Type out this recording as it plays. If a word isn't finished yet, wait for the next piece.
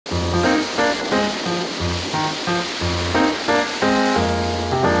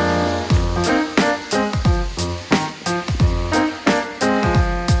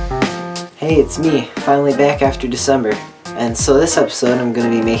Hey, it's me, finally back after December. And so this episode I'm going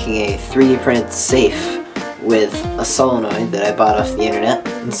to be making a 3D printed safe with a solenoid that I bought off the internet.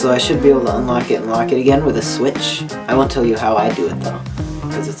 And so I should be able to unlock it and lock it again with a switch. I won't tell you how I do it though,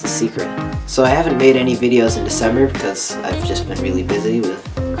 because it's a secret. So I haven't made any videos in December because I've just been really busy with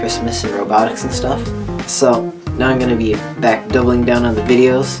Christmas and robotics and stuff. So now I'm going to be back doubling down on the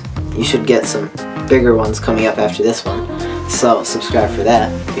videos. You should get some bigger ones coming up after this one. So subscribe for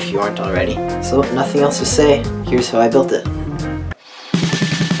that if you aren't already. So nothing else to say, here's how I built it.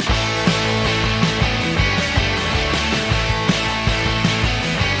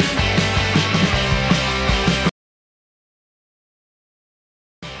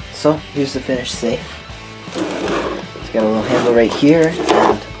 So here's the finished safe. It's got a little handle right here,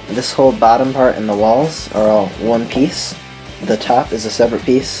 and this whole bottom part and the walls are all one piece. The top is a separate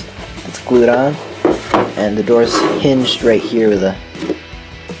piece. It's glued on, and the door's hinged right here with a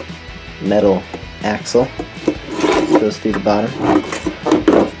metal axle. Goes through the bottom.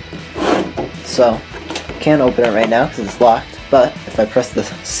 So, can't open it right now because it's locked, but if I press the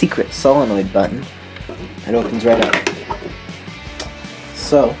secret solenoid button, it opens right up.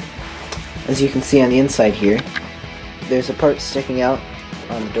 So, as you can see on the inside here, there's a part sticking out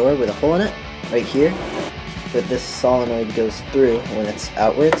on the door with a hole in it, right here, that this solenoid goes through when it's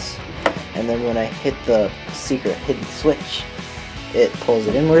outwards, and then when I hit the secret hidden switch, it pulls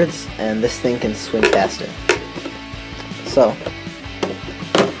it inwards, and this thing can swing past it. So,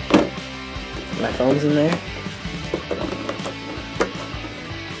 my phone's in there.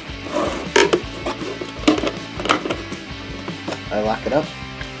 I lock it up.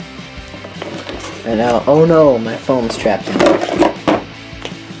 And now, oh no, my phone's trapped in there.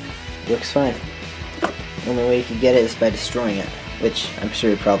 Works fine. The only way you can get it is by destroying it, which I'm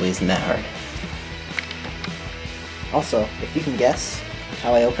sure probably isn't that hard. Also, if you can guess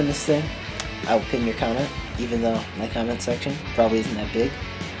how I open this thing, I'll pin your comment, even though my comment section probably isn't that big.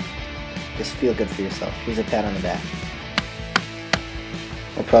 Just feel good for yourself. Here's a pat on the back.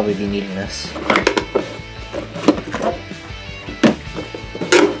 I'll probably be needing this.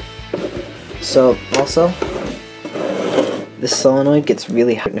 So, also, this solenoid gets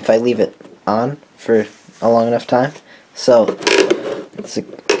really hot if I leave it on for a long enough time. So,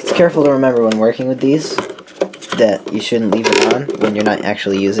 it's careful to remember when working with these that you shouldn't leave it on when you're not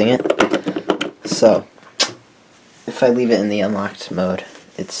actually using it. So, if I leave it in the unlocked mode,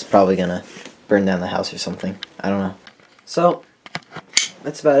 it's probably gonna burn down the house or something. I don't know. So,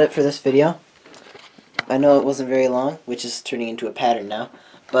 that's about it for this video. I know it wasn't very long, which is turning into a pattern now,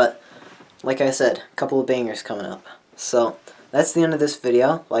 but like I said, a couple of bangers coming up. So, that's the end of this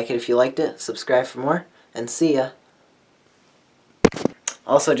video. Like it if you liked it, subscribe for more, and see ya.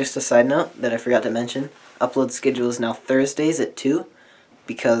 Also, just a side note that I forgot to mention, upload schedule is now Thursdays at 2,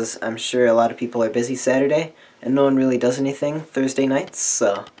 because I'm sure a lot of people are busy Saturday, and no one really does anything Thursday nights,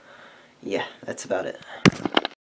 so yeah, that's about it.